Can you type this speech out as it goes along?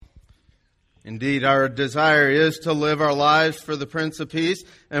Indeed, our desire is to live our lives for the Prince of Peace,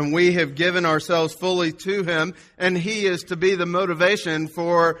 and we have given ourselves fully to Him, and He is to be the motivation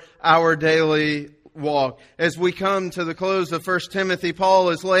for our daily walk. As we come to the close of 1 Timothy, Paul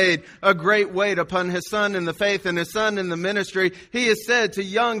has laid a great weight upon his son in the faith and his son in the ministry. He has said to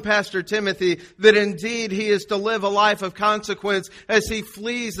young Pastor Timothy that indeed he is to live a life of consequence as he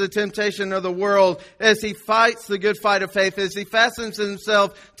flees the temptation of the world, as he fights the good fight of faith, as he fastens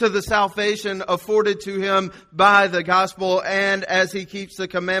himself to the salvation afforded to him by the gospel, and as he keeps the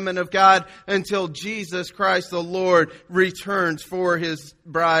commandment of God until Jesus Christ the Lord returns for His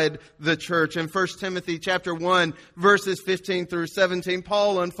bride, the church. In 1 Timothy chapter 1, verses 15 through 17,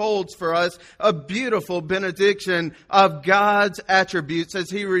 Paul unfolds for us a beautiful benediction of God's attributes as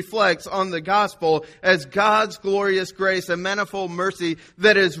he reflects on the gospel as God's glorious grace and manifold mercy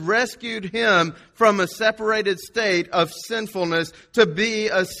that has rescued him from a separated state of sinfulness to be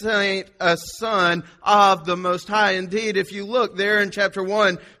a saint, a son of the Most High. Indeed, if you look there in chapter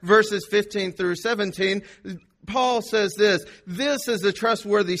 1, verses 15 through 17, Paul says this is a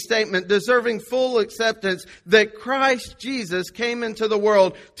trustworthy statement deserving full acceptance that Christ Jesus came into the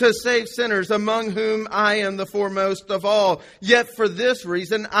world to save sinners, among whom I am the foremost of all. Yet for this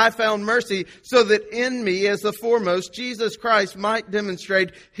reason I found mercy, so that in me as the foremost Jesus Christ might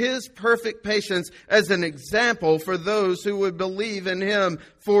demonstrate His perfect patience as an example for those who would believe in Him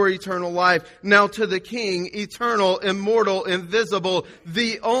for eternal life. Now to the King, eternal, immortal, invisible,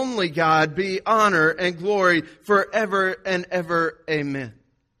 the only God, be honor and glory forever and ever. Amen.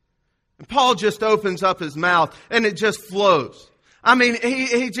 And Paul just opens up his mouth and it just flows. I mean,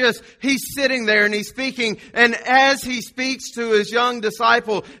 he's sitting there and he's speaking. And as he speaks to his young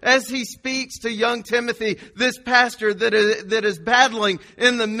disciple, as he speaks to young Timothy, this pastor that is battling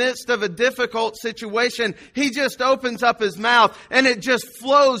in the midst of a difficult situation, he just opens up his mouth and it just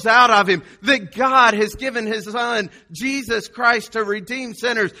flows out of him that God has given His Son, Jesus Christ, to redeem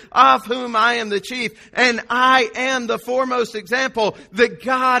sinners, of whom I am the chief. And I am the foremost example that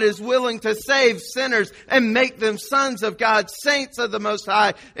God is willing to save sinners and make them sons of God, saints of the Most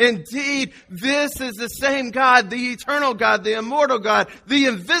High. Indeed, this is the same God, the eternal God, the immortal God, the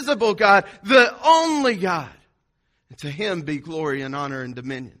invisible God, the only God. And to Him be glory and honor and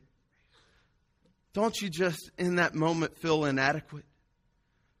dominion. Don't you just in that moment feel inadequate?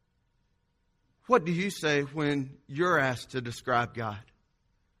 What do you say when you're asked to describe God?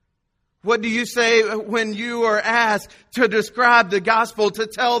 What do you say when you are asked to describe the gospel, to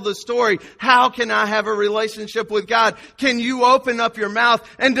tell the story? How can I have a relationship with God? Can you open up your mouth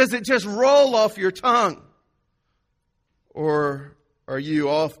and does it just roll off your tongue? Or are you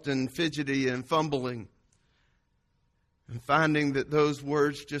often fidgety and fumbling and finding that those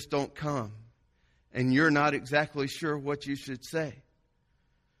words just don't come and you're not exactly sure what you should say?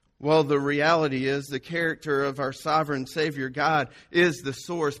 Well, the reality is the character of our sovereign Savior God is the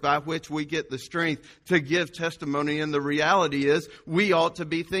source by which we get the strength to give testimony. And the reality is we ought to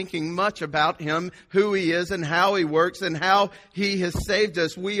be thinking much about Him, who He is and how He works and how He has saved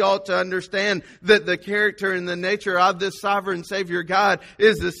us. We ought to understand that the character and the nature of this sovereign Savior God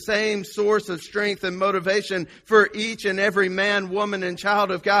is the same source of strength and motivation for each and every man, woman, and child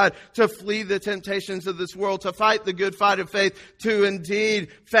of God to flee the temptations of this world, to fight the good fight of faith, to indeed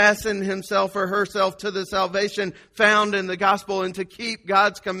fasten himself or herself to the salvation found in the gospel, and to keep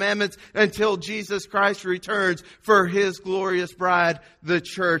God's commandments until Jesus Christ returns for His glorious bride, the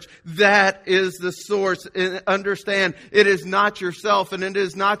church. That is the source. And understand, it is not yourself and it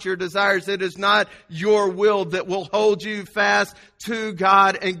is not your desires. It is not your will that will hold you fast to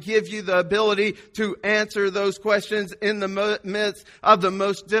God and give you the ability to answer those questions in the midst of the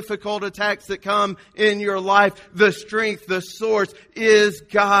most difficult attacks that come in your life. The strength, the source is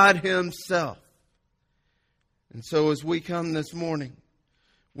God Himself. And so as we come this morning,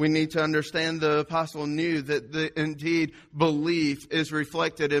 we need to understand the apostle knew that indeed belief is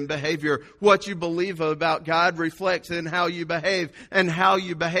reflected in behavior. What you believe about God reflects in how you behave, and how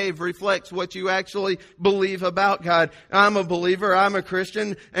you behave reflects what you actually believe about God. I'm a believer, I'm a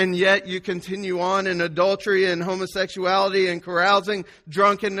Christian, and yet you continue on in adultery and homosexuality and carousing,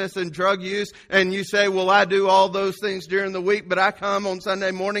 drunkenness and drug use, and you say, well, I do all those things during the week, but I come on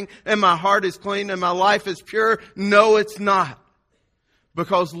Sunday morning and my heart is clean and my life is pure. No, it's not.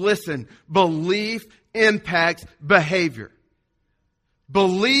 Because listen, belief impacts behavior.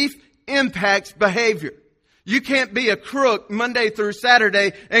 Belief impacts behavior. You can't be a crook Monday through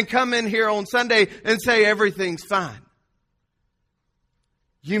Saturday and come in here on Sunday and say everything's fine.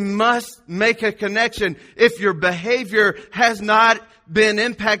 You must make a connection. If your behavior has not been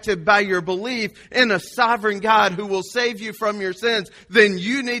impacted by your belief in a sovereign God who will save you from your sins, then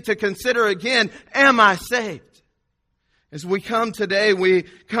you need to consider again, am I saved? As we come today, we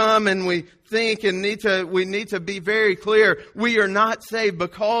come and we think and we need to be very clear. We are not saved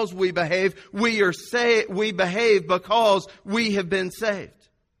because we behave. We behave because we have been saved.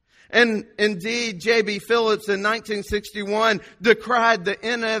 And indeed, J.B. Phillips in 1961 decried the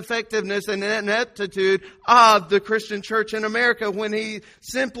ineffectiveness and ineptitude of the Christian church in America when he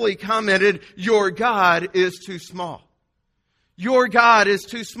simply commented, "Your God is too small." Your God is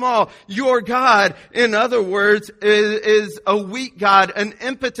too small. Your God, in other words, is a weak God, an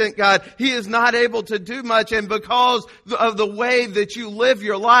impotent God. He is not able to do much. And because of the way that you live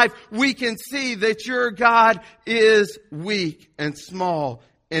your life, we can see that your God is weak and small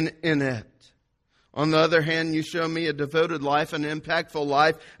and inept. On the other hand, you show me a devoted life, an impactful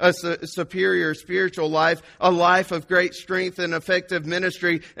life, a superior spiritual life, a life of great strength and effective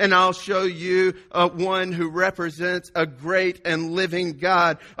ministry, and I'll show you one who represents a great and living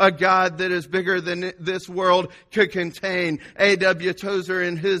God, a God that is bigger than this world could contain. A.W. Tozer,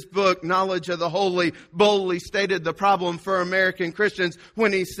 in his book, Knowledge of the Holy, boldly stated the problem for American Christians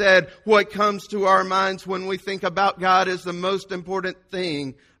when he said, "What comes to our minds when we think about God is the most important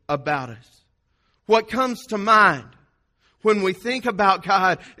thing about us." What comes to mind when we think about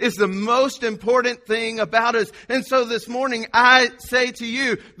God is the most important thing about us. And so this morning I say to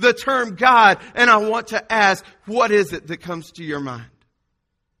you the term God, and I want to ask, what is it that comes to your mind?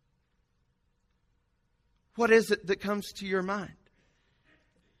 What is it that comes to your mind?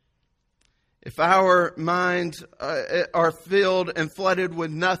 If our minds are filled and flooded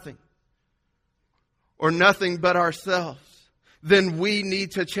with nothing, or nothing but ourselves, then we need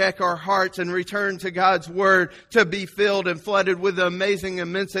to check our hearts and return to God's Word to be filled and flooded with the amazing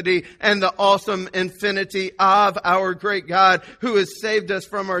immensity and the awesome infinity of our great God who has saved us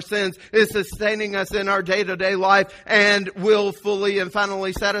from our sins, is sustaining us in our day-to-day life, and will fully and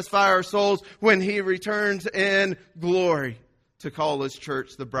finally satisfy our souls when He returns in glory to call His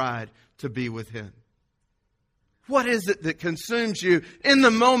church, the bride, to be with Him. What is it that consumes you in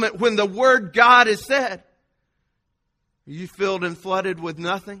the moment when the word God is said? Are you filled and flooded with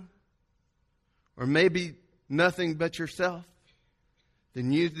nothing? Or maybe nothing but yourself?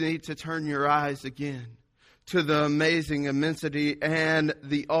 Then you need to turn your eyes again to the amazing immensity and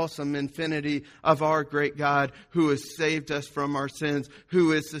the awesome infinity of our great God who has saved us from our sins,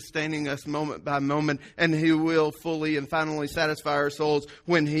 who is sustaining us moment by moment, and who will fully and finally satisfy our souls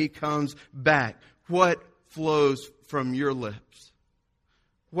when He comes back. What flows from your lips?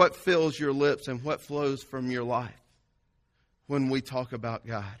 What fills your lips and what flows from your life when we talk about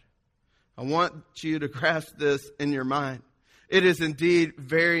God? I want you to grasp this in your mind. It is indeed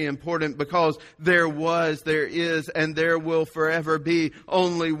very important because there is, and there will forever be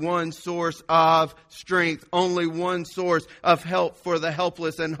only one source of strength, only one source of help for the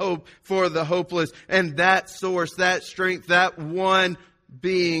helpless and hope for the hopeless. And that source, that strength, that one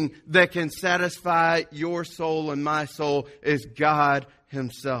being that can satisfy your soul and my soul is God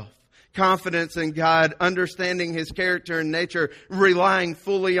Himself. Confidence in God, understanding His character and nature, relying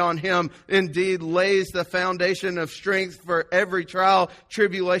fully on Him, indeed lays the foundation of strength for every trial,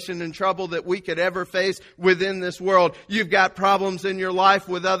 tribulation, and trouble that we could ever face within this world. You've got problems in your life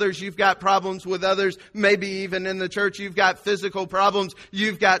with others. You've got problems with others, maybe even in the church. You've got physical problems.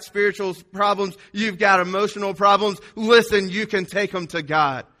 You've got spiritual problems. You've got emotional problems. Listen, you can take them to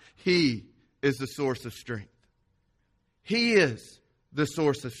God. He is the source of strength. He is the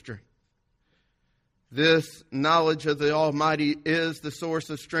source of strength. This knowledge of the Almighty is the source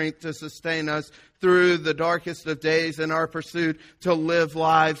of strength to sustain us through the darkest of days in our pursuit to live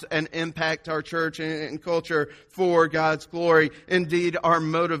lives and impact our church and culture for God's glory. Indeed, our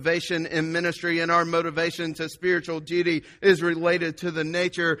motivation in ministry and our motivation to spiritual duty is related to the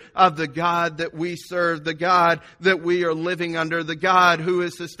nature of the God that we serve, the God that we are living under, the God who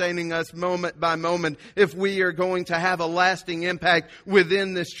is sustaining us moment by moment. If we are going to have a lasting impact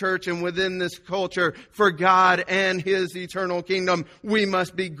within this church and within this culture for God and His eternal kingdom, we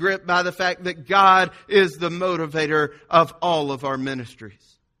must be gripped by the fact that God is the motivator of all of our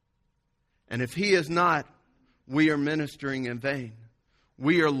ministries. And if He is not, we are ministering in vain.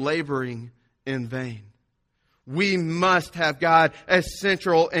 We are laboring in vain. We must have God as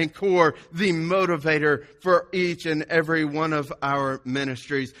central and core, the motivator for each and every one of our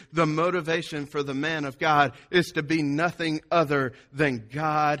ministries. The motivation for the man of God is to be nothing other than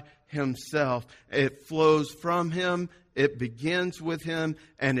God Himself. It flows from Him, it begins with Him,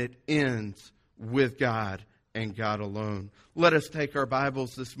 and it ends with God and God alone. Let us take our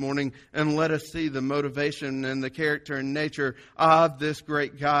Bibles this morning and let us see the motivation and the character and nature of this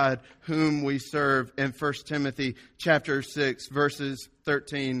great God whom we serve in 1 Timothy chapter 6, verses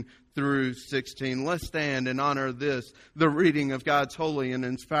 13 through 16. Let's stand and honor this, the reading of God's holy and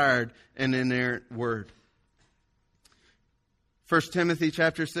inspired and inerrant word. 1 Timothy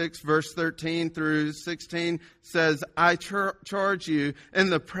chapter 6, verse 13 through 16 says, I charge you in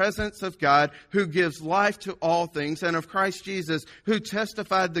the presence of God, who gives life to all things, and of Christ Jesus, who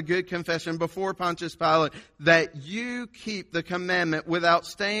testified the good confession before Pontius Pilate, that you keep the commandment without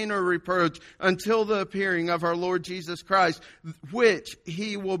stain or reproach until the appearing of our Lord Jesus Christ, which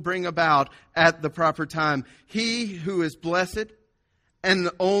he will bring about at the proper time. He who is blessed and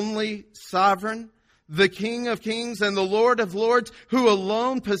the only sovereign, the King of kings and the Lord of lords, who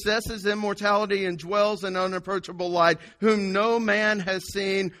alone possesses immortality and dwells in unapproachable light, whom no man has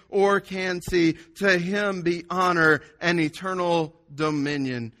seen or can see. To him be honor and eternal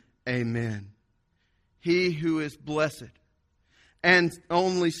dominion. Amen. He who is blessed and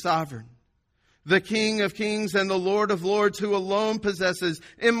only sovereign, the King of kings and the Lord of lords, who alone possesses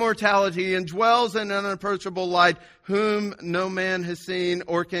immortality and dwells in unapproachable light, whom no man has seen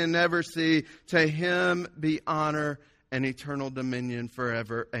or can ever see. To him be honor and eternal dominion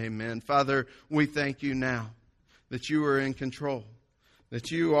forever. Amen. Father, we thank you now that you are in control, that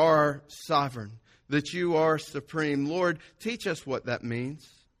you are sovereign, that you are supreme. Lord, teach us what that means.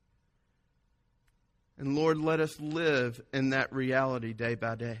 And Lord, let us live in that reality day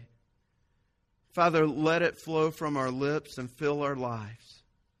by day. Father, let it flow from our lips and fill our lives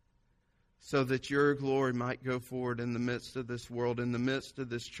so that your glory might go forward in the midst of this world, in the midst of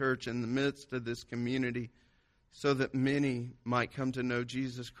this church, in the midst of this community, so that many might come to know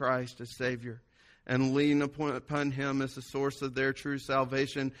Jesus Christ as Savior and lean upon him as the source of their true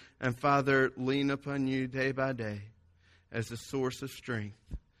salvation. And Father, lean upon you day by day as the source of strength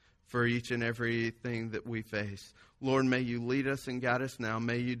for each and everything that we face. Lord, may you lead us and guide us now.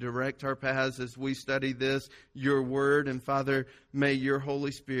 May you direct our paths as we study this, your word. And Father, may your Holy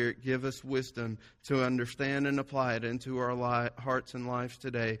Spirit give us wisdom to understand and apply it into our hearts and lives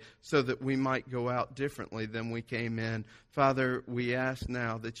today, so that we might go out differently than we came in. Father, we ask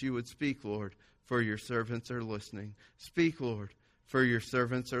now that you would speak, Lord, for your servants are listening. Speak, Lord, for your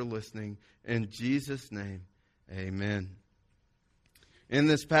servants are listening. In Jesus' name, amen. In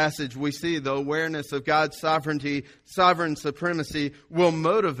this passage, we see the awareness of God's sovereignty, sovereign supremacy will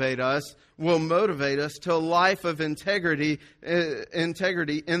motivate us to a life of integrity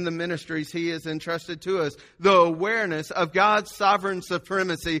in the ministries he has entrusted to us. The awareness of God's sovereign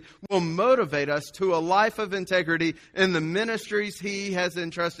supremacy will motivate us to a life of integrity in the ministries he has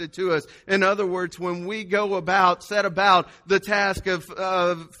entrusted to us. In other words, when we set about the task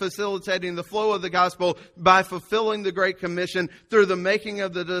of facilitating the flow of the gospel by fulfilling the Great Commission through the making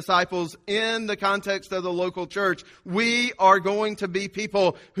of the disciples in the context of the local church, we are going to be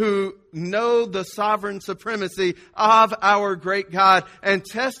people who know the sovereign supremacy of our great God and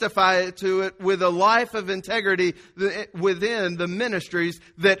testify to it with a life of integrity within the ministries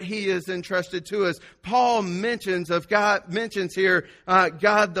that he has entrusted to us. Paul mentions here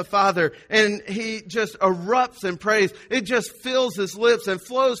God the Father, and he just erupts in praise. It just fills his lips and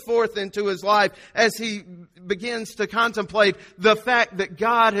flows forth into his life as he begins to contemplate the fact that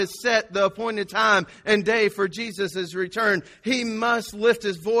God has set the appointed time and day for Jesus' return. He must lift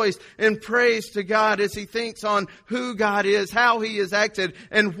his voice in praise to God as he thinks on who God is, how he has acted,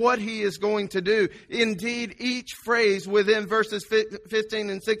 and what he is going to do. Indeed, each phrase within verses 15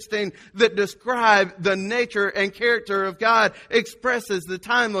 and 16 that describe the nature and character of God expresses the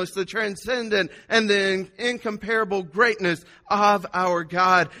timeless, the transcendent, and the incomparable greatness of our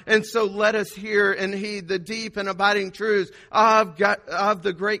God. And so let us hear and heed the deep and abiding truths of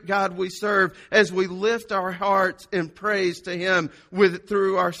the great God we serve as we lift our hearts in praise to him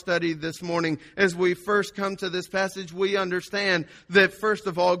through our study this morning. As we first come to this passage, we understand that first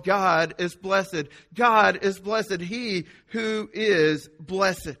of all, God is blessed. God is blessed. He who is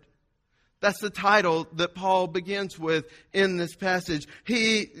blessed. That's the title that Paul begins with in this passage.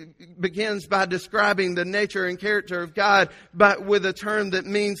 He begins by describing the nature and character of God, but with a term that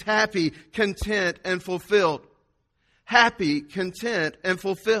means happy, content, and fulfilled. Happy, content, and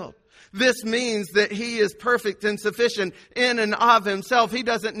fulfilled. This means that He is perfect and sufficient in and of Himself. He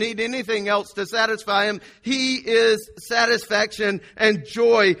doesn't need anything else to satisfy Him. He is satisfaction and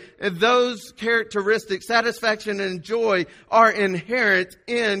joy. And those characteristics, satisfaction and joy, are inherent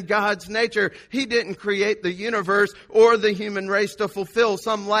in God's nature. He didn't create the universe or the human race to fulfill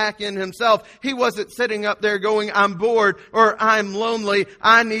some lack in Himself. He wasn't sitting up there going, I'm bored or I'm lonely.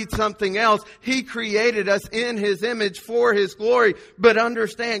 I need something else. He created us in His image for His glory. But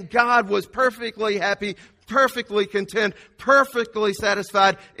understand, God was perfectly happy, perfectly content, perfectly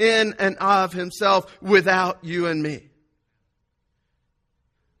satisfied in and of Himself without you and me.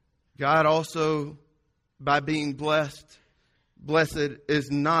 God also, by being blessed is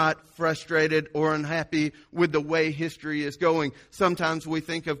not frustrated or unhappy with the way history is going. Sometimes we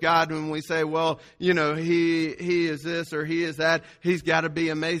think of God when we say, well, you know, He is this or He is that. He's got to be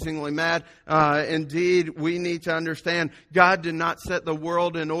amazingly mad. Indeed, we need to understand God did not set the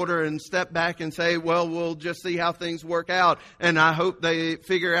world in order and step back and say, well, we'll just see how things work out, and I hope they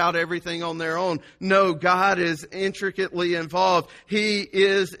figure out everything on their own. No, God is intricately involved. He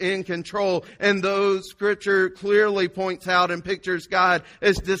is in control. And though Scripture clearly points out and pictures God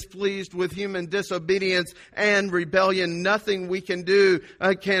as displeased with human disobedience and rebellion, nothing we can do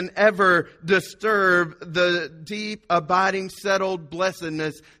can ever disturb the deep, abiding, settled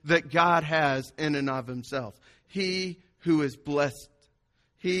blessedness that God has in and of Himself. He who is blessed.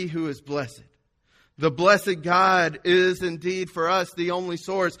 He who is blessed. The blessed God is indeed for us the only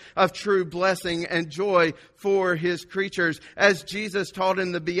source of true blessing and joy for His creatures. As Jesus taught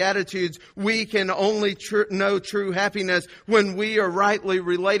in the Beatitudes, we can only know true happiness when we are rightly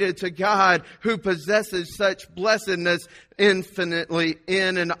related to God, who possesses such blessedness infinitely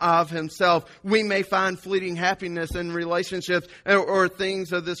in and of Himself. We may find fleeting happiness in relationships or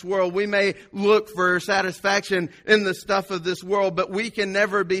things of this world. We may look for satisfaction in the stuff of this world, but we can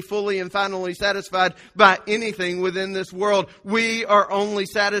never be fully and finally satisfied by anything within this world. We are only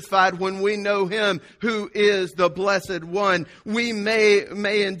satisfied when we know Him who is the Blessed One. We may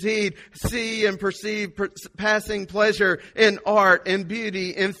indeed see and perceive passing pleasure in art, in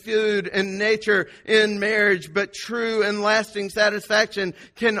beauty, in food, in nature, in marriage, but true and lasting satisfaction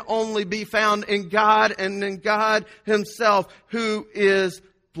can only be found in God and in God Himself, who is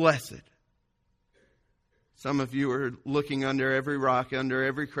blessed. Some of you are looking under every rock, under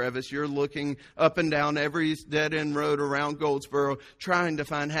every crevice. You're looking up and down every dead-end road around Goldsboro, trying to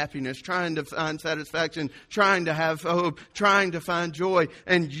find happiness, trying to find satisfaction, trying to have hope, trying to find joy,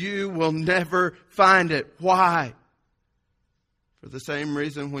 and you will never find it. Why? For the same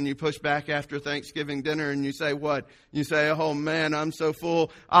reason when you push back after Thanksgiving dinner and you say what? You say, oh man, I'm so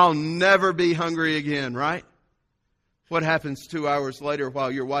full, I'll never be hungry again, right? What happens 2 hours later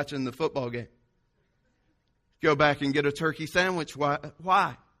while you're watching the football game? Go back and get a turkey sandwich.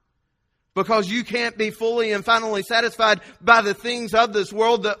 Why? Because you can't be fully and finally satisfied by the things of this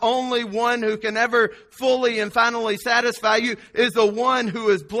world. The only one who can ever fully and finally satisfy you is the one who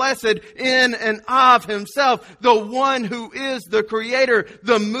is blessed in and of Himself. The one who is the Creator,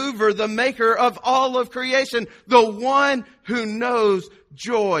 the mover, the maker of all of creation. The one who knows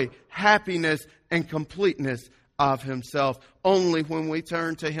joy, happiness, and completeness of Himself. Only when we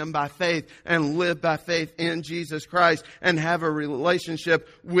turn to Him by faith and live by faith in Jesus Christ and have a relationship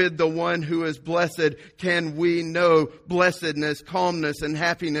with the one who is blessed can we know blessedness, calmness, and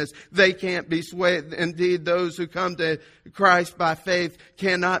happiness. They can't be swayed. Indeed, those who come to Christ by faith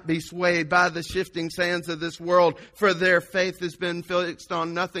cannot be swayed by the shifting sands of this world, for their faith has been fixed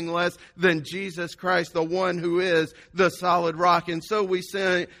on nothing less than Jesus Christ, the one who is the solid rock. And so we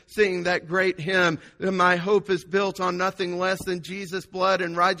sing that great hymn, my hope is built on nothing less than Jesus' blood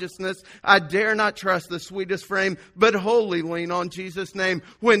and righteousness. I dare not trust the sweetest frame, but wholly lean on Jesus' name.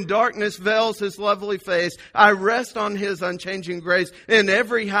 When darkness veils His lovely face, I rest on His unchanging grace. In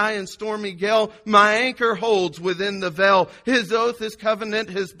every high and stormy gale, my anchor holds within the veil. His oath, His covenant,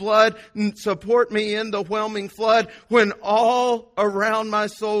 His blood support me in the whelming flood. When all around my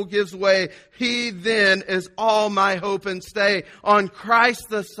soul gives way, He then is all my hope and stay. On Christ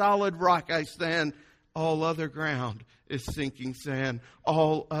the solid rock I stand. All other ground is sinking sand.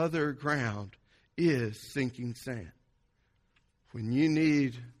 All other ground is sinking sand. When you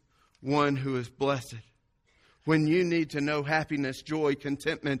need one who is blessed, When you need to know happiness, joy,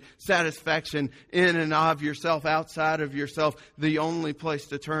 contentment, satisfaction in and of yourself, outside of yourself, the only place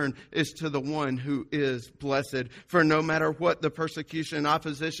to turn is to the one who is blessed. For no matter what the persecution,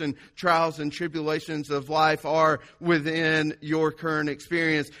 opposition, trials, and tribulations of life are within your current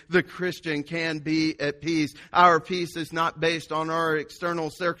experience, the Christian can be at peace. Our peace is not based on our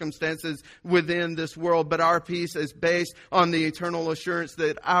external circumstances within this world, but our peace is based on the eternal assurance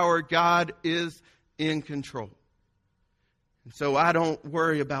that our God is in control. And so I don't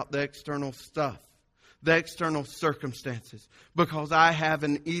worry about the external stuff, the external circumstances, because I have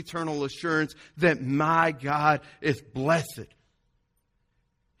an eternal assurance that my God is blessed.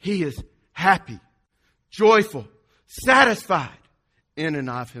 He is happy, joyful, satisfied in and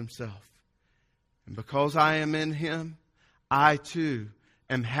of Himself. And because I am in Him, I too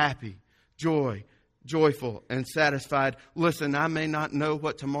am happy, joyful, and satisfied. Listen, I may not know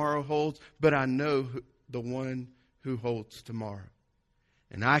what tomorrow holds, but I know the one who holds tomorrow.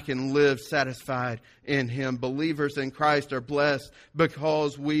 And I can live satisfied in Him. Believers in Christ are blessed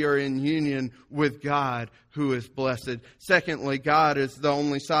because we are in union with God who is blessed. Secondly, God is the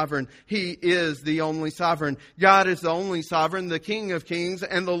only sovereign. He is the only sovereign. God is the only sovereign, the King of kings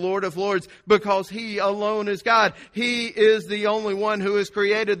and the Lord of lords, because He alone is God. He is the only one who has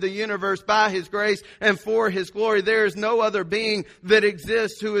created the universe by His grace and for His glory. There is no other being that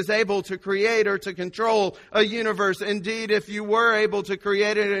exists who is able to create or to control a universe. Indeed, if you were able to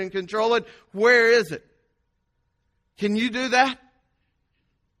create it and control it, where is it? Can you do that?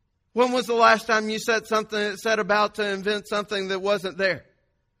 When was the last time you set about to invent something that wasn't there?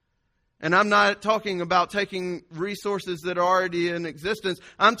 And I'm not talking about taking resources that are already in existence.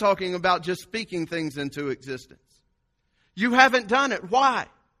 I'm talking about just speaking things into existence. You haven't done it. Why?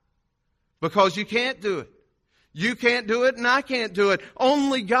 Because you can't do it. You can't do it and I can't do it.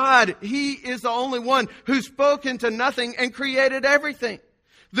 Only God, He is the only one who spoke into nothing and created everything.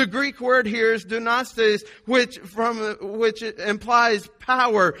 The Greek word here is dunastes, which implies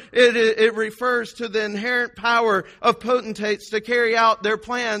power. It refers to the inherent power of potentates to carry out their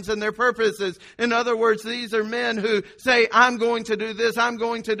plans and their purposes. In other words, these are men who say, I'm going to do this, I'm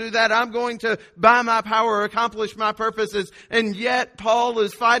going to do that, I'm going to, by my power, accomplish my purposes. And yet, Paul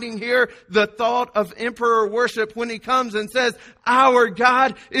is fighting here the thought of emperor worship when he comes and says, our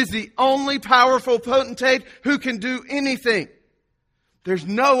God is the only powerful potentate who can do anything. There's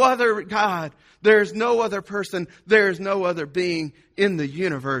no other God, there's no other person, there's no other being in the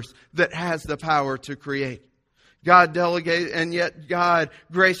universe that has the power to create. God delegates, and yet God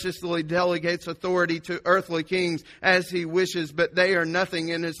graciously delegates authority to earthly kings as He wishes, but they are nothing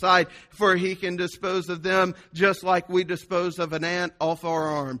in His sight, for He can dispose of them just like we dispose of an ant off our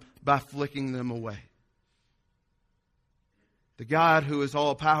arm by flicking them away. The God who is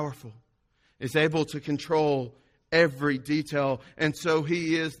all powerful is able to control every detail. And so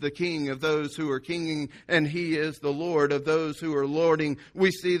He is the King of those who are kinging, and He is the Lord of those who are lording.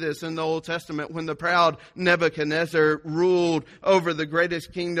 We see this in the Old Testament when the proud Nebuchadnezzar ruled over the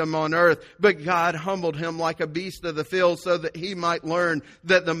greatest kingdom on earth. But God humbled him like a beast of the field so that he might learn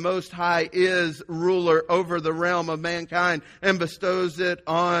that the Most High is ruler over the realm of mankind and bestows it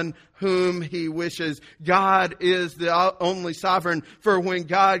on whom He wishes. God is the only sovereign. For when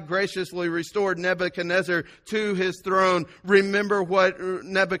God graciously restored Nebuchadnezzar to his throne, remember what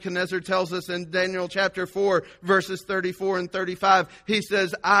Nebuchadnezzar tells us in Daniel chapter 4, verses 34 and 35. He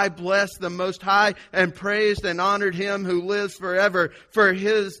says, I blessed the Most High and praised and honored Him who lives forever. For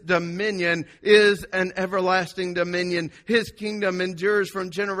His dominion is an everlasting dominion. His kingdom endures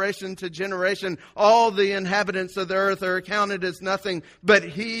from generation to generation. All the inhabitants of the earth are accounted as nothing, but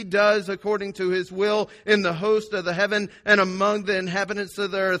He does according to His will in the host of the heaven and among the inhabitants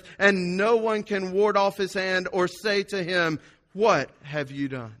of the earth. And no one can ward off His hand or say to Him, what have you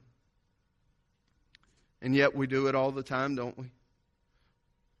done? And yet we do it all the time, don't we?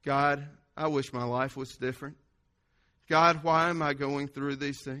 God, I wish my life was different. God, why am I going through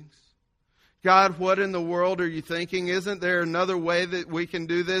these things? God, what in the world are you thinking? Isn't there another way that we can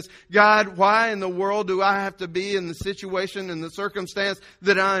do this? God, why in the world do I have to be in the situation and the circumstance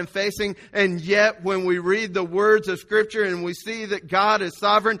that I am facing? And yet, when we read the words of Scripture and we see that God is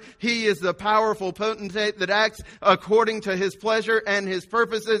sovereign, He is the powerful potentate that acts according to His pleasure and His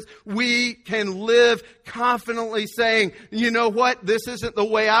purposes, we can live confidently saying, you know what? This isn't the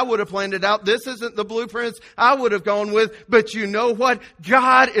way I would have planned it out. This isn't the blueprints I would have gone with. But you know what?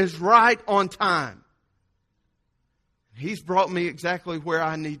 God is right on time. He's brought me exactly where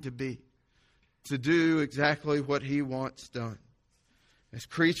I need to be to do exactly what He wants done. As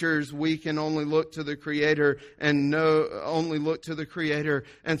creatures, we can only look to the Creator and only look to the Creator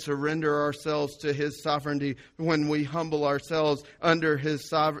and surrender ourselves to His sovereignty when we humble ourselves under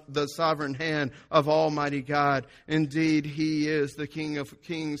the sovereign hand of Almighty God. Indeed, He is the King of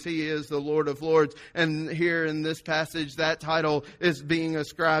Kings. He is the Lord of Lords. And here in this passage, that title is being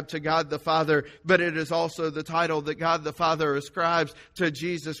ascribed to God the Father, but it is also the title that God the Father ascribes to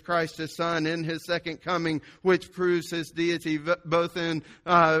Jesus Christ, His Son, in His second coming, which proves His deity both in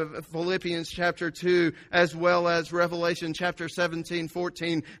Philippians chapter 2 as well as Revelation chapter 17,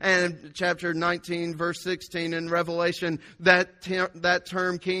 14 and chapter 19 verse 16 in Revelation. That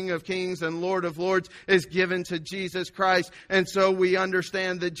term King of Kings and Lord of Lords is given to Jesus Christ, and so we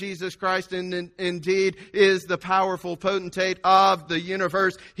understand that Jesus Christ indeed is the powerful potentate of the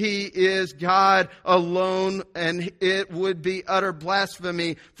universe. He is God alone, and it would be utter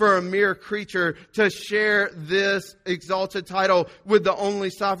blasphemy for a mere creature to share this exalted title with the only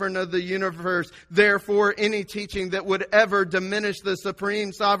sovereign of the universe. Therefore, any teaching that would ever diminish the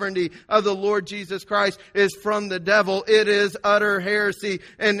supreme sovereignty of the Lord Jesus Christ is from the devil. It is utter heresy,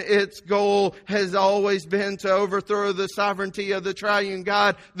 and its goal has always been to overthrow the sovereignty of the triune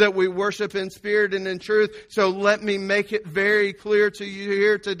God that we worship in spirit and in truth. So let me make it very clear to you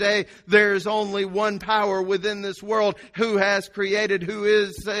here today. There is only one power within this world who has created, who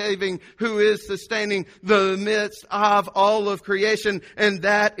is saving, who is sustaining the midst of all of creation, and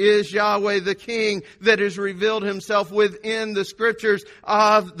that is Yahweh the King, that has revealed Himself within the Scriptures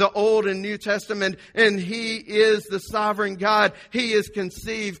of the Old and New Testament. And He is the sovereign God. He is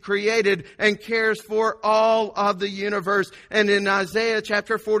conceived, created, and cares for all of the universe. And in Isaiah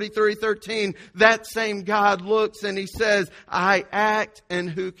chapter 43:13, that same God looks and He says, I act, and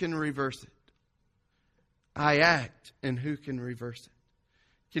who can reverse it? I act, and who can reverse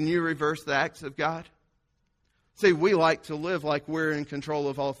it? Can you reverse the acts of God? See, we like to live like we're in control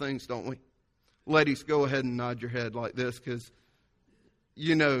of all things, don't we? Ladies, go ahead and nod your head like this, because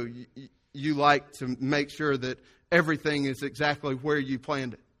you know you like to make sure that everything is exactly where you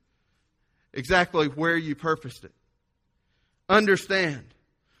planned it, exactly where you purposed it. Understand,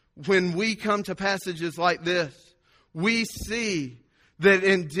 when we come to passages like this, we see that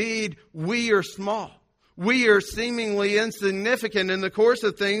indeed we are small. We are seemingly insignificant in the course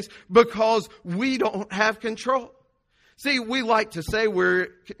of things because we don't have control. See, we like to say we're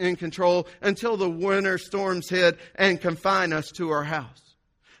in control until the winter storms hit and confine us to our house.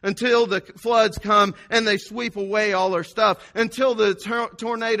 Until the floods come and they sweep away all our stuff. Until the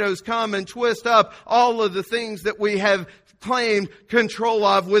tornadoes come and twist up all of the things that we have claimed control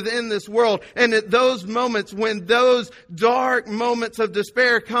of within this world. And at those moments, when those dark moments of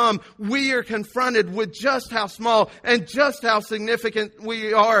despair come, we are confronted with just how small and just how insignificant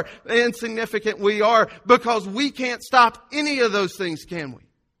we are, because we can't stop any of those things, can we?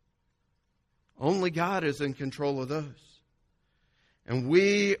 Only God is in control of those. And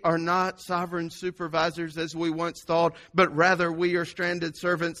we are not sovereign supervisors as we once thought, but rather we are stranded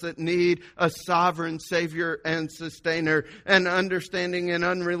servants that need a sovereign Savior and Sustainer. And understanding and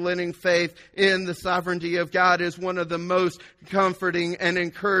unrelenting faith in the sovereignty of God is one of the most comforting and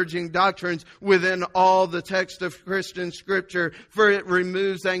encouraging doctrines within all the text of Christian Scripture, for it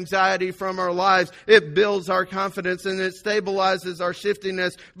removes anxiety from our lives. It builds our confidence and it stabilizes our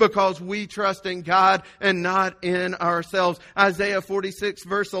shiftiness because we trust in God and not in ourselves. Isaiah 46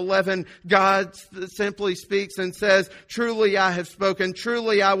 verse 11, God simply speaks and says, truly I have spoken,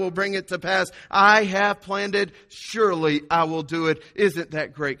 truly I will bring it to pass. I have planned it, surely I will do it. Isn't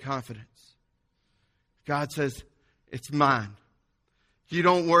that great confidence? God says, it's mine. You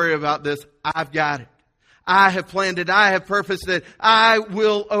don't worry about this. I've got it. I have planned it. I have purposed it. I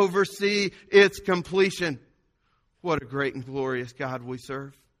will oversee its completion. What a great and glorious God we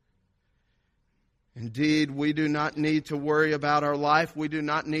serve. Indeed, we do not need to worry about our life. We do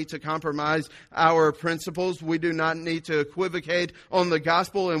not need to compromise our principles. We do not need to equivocate on the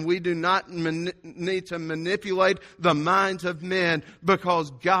gospel. And we do not need to manipulate the minds of men,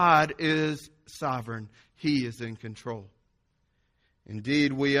 because God is sovereign. He is in control.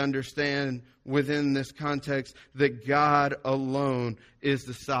 Indeed, we understand within this context that God alone is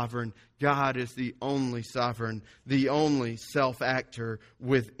the sovereign. God is the only sovereign, the only self-actor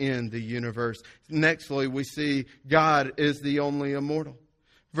within the universe. Nextly, we see God is the only immortal.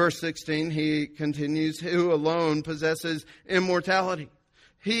 Verse 16, he continues, who alone possesses immortality.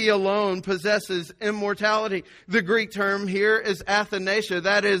 He alone possesses immortality. The Greek term here is athanasia.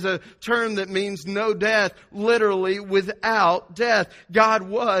 That is a term that means no death, literally without death. God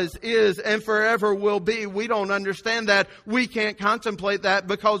was, is, and forever will be. We don't understand that. We can't contemplate that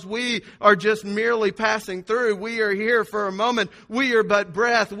because we are just merely passing through. We are here for a moment. We are but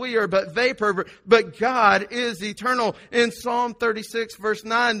breath. We are but vapor. But God is eternal. In Psalm 36 verse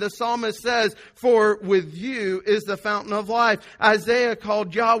 9, the psalmist says, "For with you is the fountain of life." Isaiah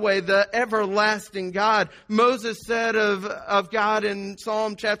called Yahweh the everlasting God. Moses said of God in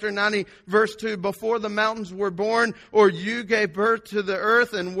Psalm chapter 90 verse 2, "Before the mountains were born, or you gave birth to the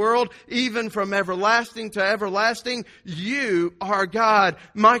earth and world, even from everlasting to everlasting, you are God."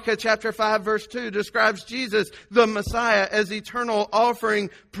 Micah chapter 5 verse 2 describes Jesus, the Messiah, as eternal, offering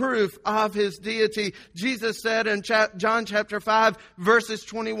proof of His deity. Jesus said in John chapter 5 verses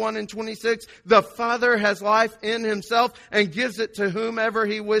 21 and 26, "The Father has life in Himself and gives it to whomever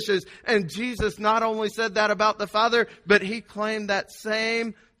He wishes." And Jesus not only said that about the Father, but He claimed that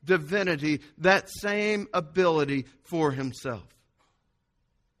same divinity, that same ability for Himself.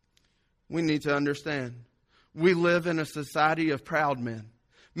 We need to understand, we live in a society of proud men.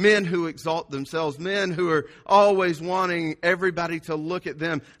 Men who exalt themselves. Men who are always wanting everybody to look at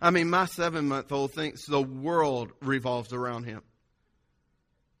them. I mean, my 7-month-old thinks the world revolves around him.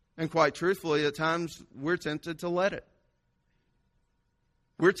 And quite truthfully, at times, we're tempted to let it.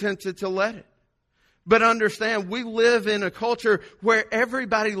 We're tempted to let it. But understand, we live in a culture where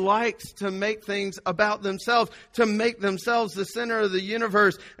everybody likes to make things about themselves, to make themselves the center of the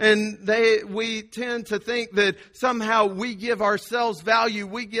universe. And we tend to think that somehow we give ourselves value,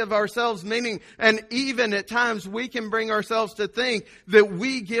 we give ourselves meaning, and even at times we can bring ourselves to think that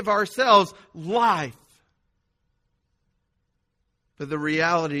we give ourselves life. But the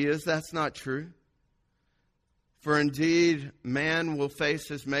reality is that's not true. For indeed, man will face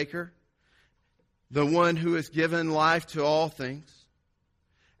his Maker, the one who has given life to all things,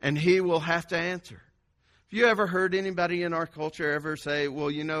 and He will have to answer. Have you ever heard anybody in our culture ever say, "Well,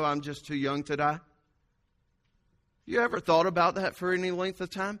 I'm just too young to die"? You ever thought about that for any length of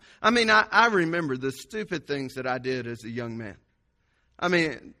time? I mean, I remember the stupid things that I did as a young man. I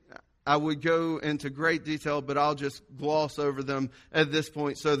mean, I would go into great detail, but I'll just gloss over them at this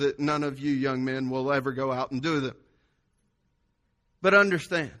point so that none of you young men will ever go out and do them. But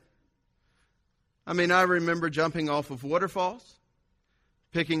understand, I mean, I remember jumping off of waterfalls,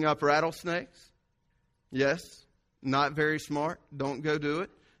 picking up rattlesnakes. Yes, not very smart. Don't go do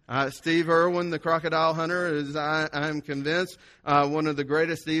it. Steve Irwin, the crocodile hunter, is, I'm convinced, one of the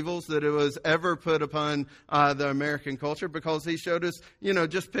greatest evils that it was ever put upon the American culture, because he showed us,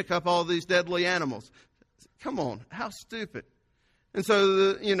 just pick up all these deadly animals. Come on, how stupid. And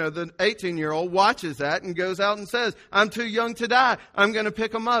so, the 18-year-old watches that and goes out and says, "I'm too young to die. I'm going to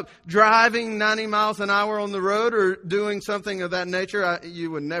pick them up." Driving 90 miles an hour on the road or doing something of that nature,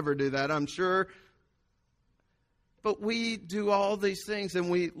 you would never do that, I'm sure. But we do all these things and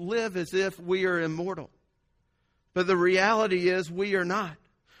we live as if we are immortal. But the reality is we are not.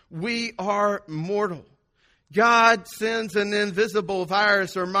 We are mortal. God sends an invisible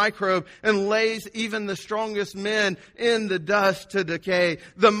virus or microbe and lays even the strongest men in the dust to decay.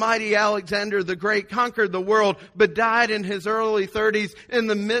 The mighty Alexander the Great conquered the world, but died in his early 30s in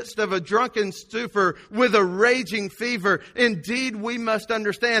the midst of a drunken stupor with a raging fever. Indeed, we must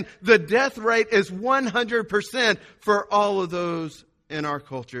understand the death rate is 100% for all of those in our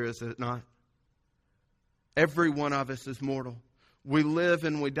culture, is it not? Every one of us is mortal. We live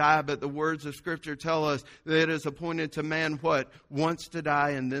and we die, but the words of Scripture tell us that it is appointed to man what? Once to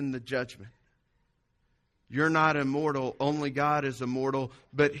die and then the judgment. You're not immortal. Only God is immortal,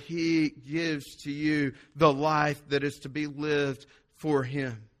 but He gives to you the life that is to be lived for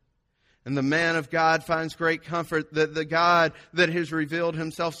Him. And the man of God finds great comfort that the God that has revealed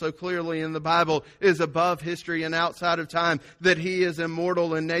Himself so clearly in the Bible is above history and outside of time, that He is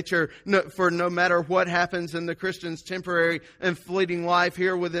immortal in nature. For no matter what happens in the Christian's temporary and fleeting life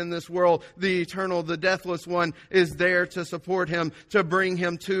here within this world, the eternal, the deathless one is there to support him, to bring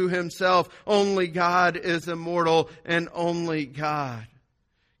him to Himself. Only God is immortal, and only God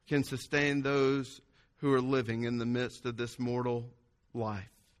can sustain those who are living in the midst of this mortal life.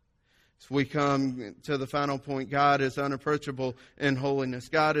 So we come to the final point. God is unapproachable in holiness.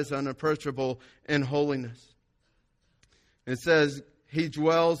 God is unapproachable in holiness. It says He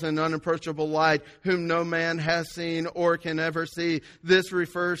dwells in unapproachable light, whom no man has seen or can ever see. This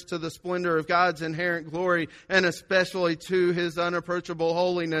refers to the splendor of God's inherent glory, and especially to His unapproachable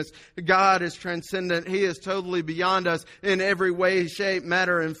holiness. God is transcendent. He is totally beyond us in every way, shape,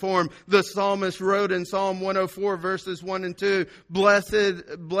 matter, and form. The psalmist wrote in Psalm 104, verses 1 and 2, bless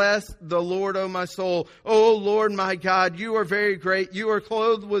the Lord, O my soul. O Lord, my God, you are very great. You are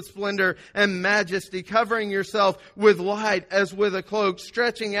clothed with splendor and majesty, covering yourself with light as with a cloak,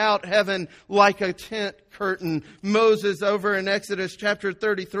 stretching out heaven like a tent curtain. Moses, over in Exodus chapter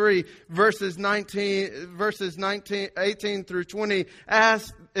 33, verses 18 through 20,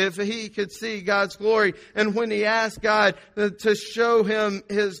 asked if he could see God's glory. And when he asked God to show him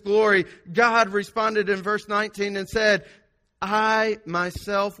His glory, God responded in verse 19 and said, I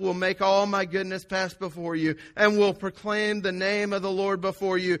myself will make all my goodness pass before you, and will proclaim the name of the Lord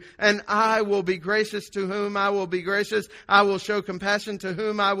before you. And I will be gracious to whom I will be gracious. I will show compassion to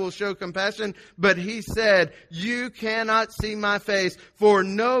whom I will show compassion. But he said, you cannot see my face, for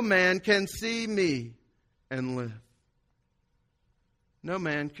no man can see me and live. No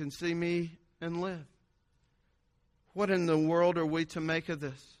man can see me and live. What in the world are we to make of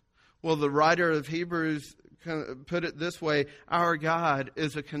this? Well, the writer of Hebrews put it this way: our God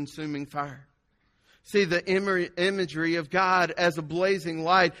is a consuming fire. See, the imagery of God as a blazing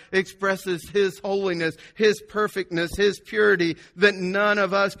light expresses His holiness, His perfectness, His purity that none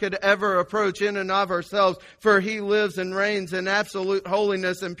of us could ever approach in and of ourselves. For He lives and reigns in absolute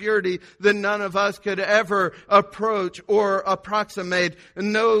holiness and purity that none of us could ever approach or approximate.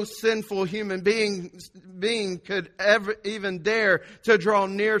 No sinful human being could ever even dare to draw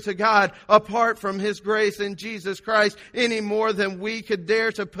near to God apart from His grace in Jesus Christ, any more than we could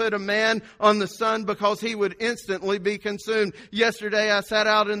dare to put a man on the sun, because he would instantly be consumed. Yesterday I sat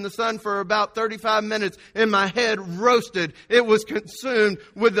out in the sun for about 35 minutes and my head roasted. It was consumed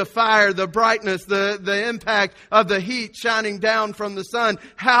with the fire, the brightness, the impact of the heat shining down from the sun.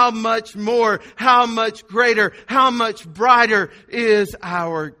 How much more, how much greater, how much brighter is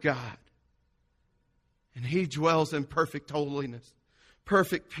our God. And He dwells in perfect holiness,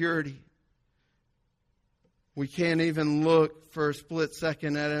 perfect purity. We can't even look for a split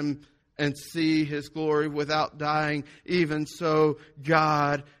second at Him and see His glory without dying. Even so,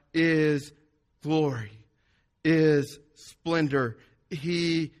 God is glory, is splendor.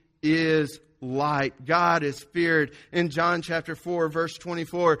 He is light. God is spirit. In John chapter 4, verse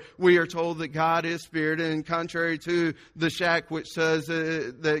 24, we are told that God is spirit. And contrary to the shack, which says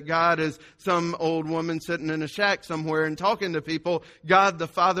that God is some old woman sitting in a shack somewhere and talking to people, God the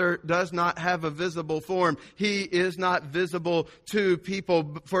Father does not have a visible form. He is not visible to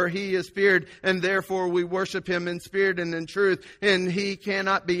people, for He is spirit, and therefore we worship Him in spirit and in truth. And He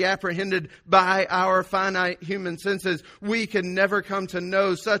cannot be apprehended by our finite human senses. We can never come to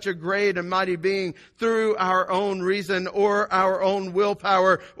know such a great and mighty being through our own reason or our own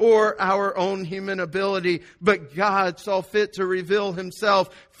willpower or our own human ability. But God saw fit to reveal Himself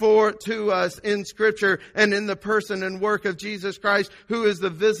to us in Scripture and in the person and work of Jesus Christ, who is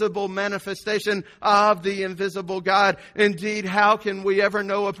the visible manifestation of the invisible God. Indeed, how can we ever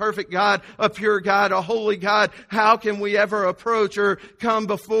know a perfect God, a pure God, a holy God? How can we ever approach or come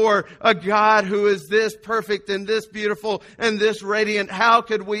before a God who is this perfect and this beautiful and this radiant? How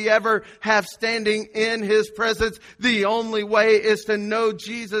could we ever have standing in His presence? The only way is to know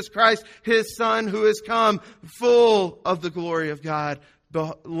Jesus Christ, His Son, who has come full of the glory of God,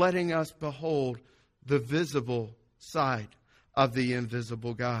 letting us behold the visible side of the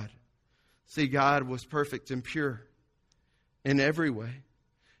invisible God. See, God was perfect and pure in every way.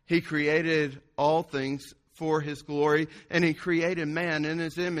 He created all things for His glory, and He created man in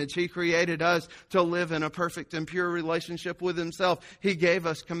His image. He created us to live in a perfect and pure relationship with Himself. He gave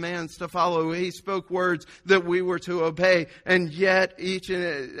us commands to follow. He spoke words that we were to obey, and yet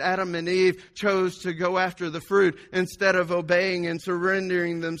Adam and Eve chose to go after the fruit instead of obeying and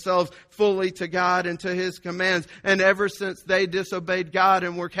surrendering themselves fully to God and to His commands. And ever since they disobeyed God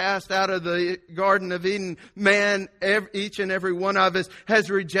and were cast out of the Garden of Eden, each and every one of us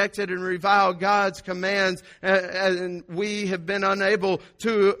has rejected and reviled God's commands, and we have been unable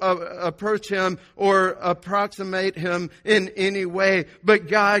to approach Him or approximate Him in any way. But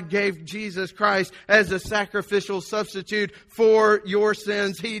God gave Jesus Christ as a sacrificial substitute for your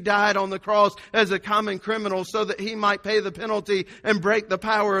sins. He died on the cross as a common criminal so that He might pay the penalty and break the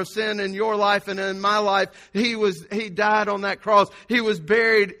power of sin in your life and in my life. He died on that cross. He was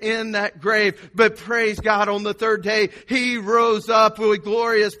buried in that grave. But praise God, on the third day, He rose up with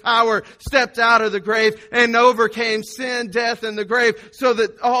glorious power, stepped out of the grave, and overcame sin, death, and the grave, so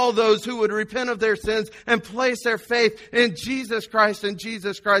that all those who would repent of their sins and place their faith in Jesus Christ and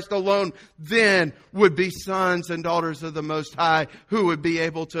Jesus Christ alone then would be sons and daughters of the Most High, who would be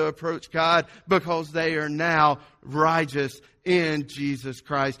able to approach God because they are now righteous in Jesus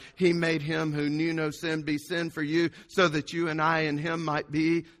Christ. He made Him who knew no sin be sin for you, so that you and I in Him might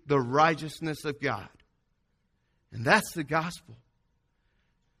be the righteousness of God. And that's the gospel.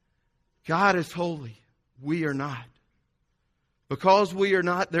 God is holy. We are not. Because we are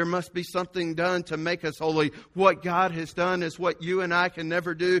not, there must be something done to make us holy. What God has done is what you and I can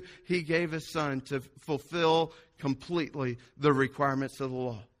never do. He gave His Son to fulfill completely the requirements of the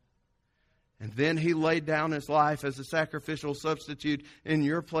law. And then He laid down His life as a sacrificial substitute in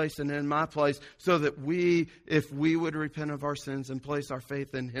your place and in my place, so that we, if we would repent of our sins and place our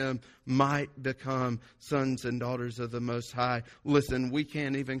faith in Him, might become sons and daughters of the Most High. Listen, we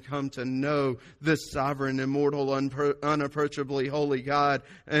can't even come to know this sovereign, immortal, unapproachably holy God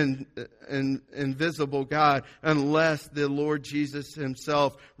and invisible God unless the Lord Jesus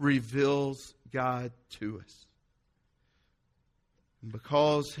Himself reveals God to us. And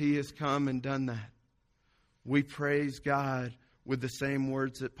because He has come and done that, we praise God with the same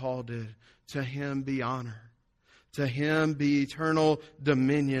words that Paul did. To Him be honor. To Him be eternal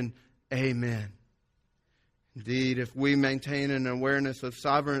dominion. Amen. Indeed, if we maintain an awareness of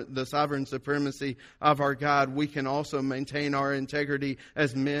the sovereign supremacy of our God, we can also maintain our integrity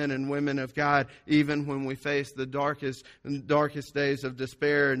as men and women of God, even when we face the darkest days of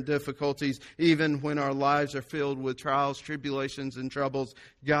despair and difficulties, even when our lives are filled with trials, tribulations, and troubles.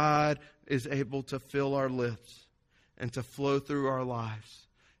 God is able to fill our lips and to flow through our lives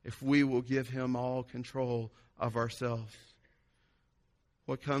if we will give Him all control of ourselves.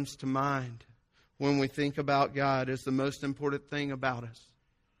 What comes to mind when we think about God is the most important thing about us?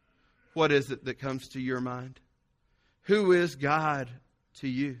 What is it that comes to your mind? Who is God to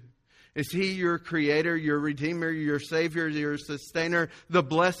you? Is He your Creator, your Redeemer, your Savior, your Sustainer, the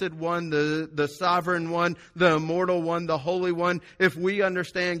Blessed One, the Sovereign One, the Immortal One, the Holy One? If we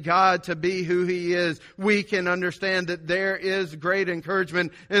understand God to be who He is, we can understand that there is great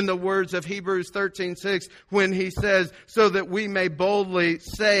encouragement in the words of Hebrews 13:6 when He says, so that we may boldly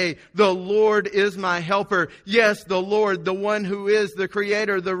say, the Lord is my helper. Yes, the Lord, the one who is the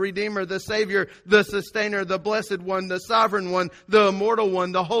Creator, the Redeemer, the Savior, the Sustainer, the Blessed One, the Sovereign One, the Immortal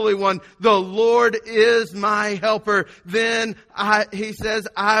One, the Holy One. The Lord is my helper. Then He says,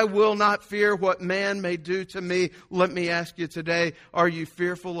 I will not fear what man may do to me. Let me ask you today, are you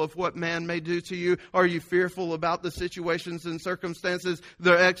fearful of what man may do to you? Are you fearful about the situations and circumstances,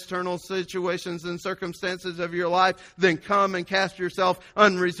 the external situations and circumstances of your life? Then come and cast yourself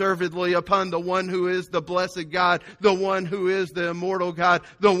unreservedly upon the one who is the blessed God, the one who is the immortal God,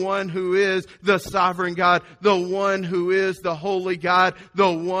 the one who is the sovereign God, the one who is the holy God,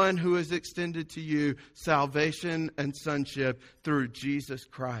 the one who is extended to you salvation and sonship through Jesus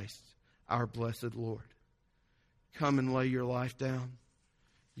Christ, our blessed Lord. Come and lay your life down.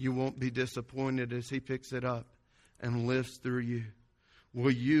 You won't be disappointed as He picks it up and lives through you.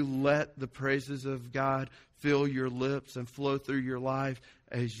 Will you let the praises of God fill your lips and flow through your life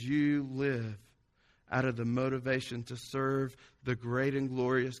as you live out of the motivation to serve the great and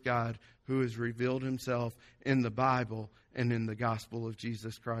glorious God who has revealed Himself in the Bible and in the gospel of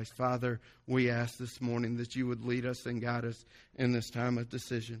Jesus Christ? Father, we ask this morning that You would lead us and guide us in this time of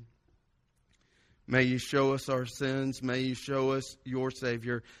decision. May You show us our sins. May You show us Your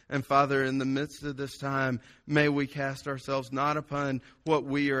Savior. And Father, in the midst of this time, may we cast ourselves not upon what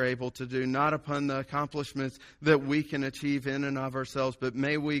we are able to do, not upon the accomplishments that we can achieve in and of ourselves, but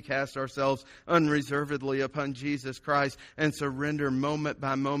may we cast ourselves unreservedly upon Jesus Christ and surrender moment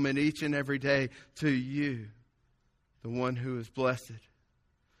by moment, each and every day, to You, the one who is blessed,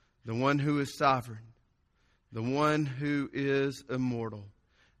 the one who is sovereign, the one who is immortal,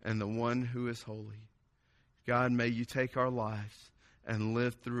 and the one who is holy. God, may You take our lives and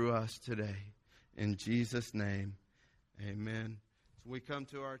live through us today. In Jesus' name, amen. So we come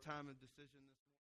to our time of decision.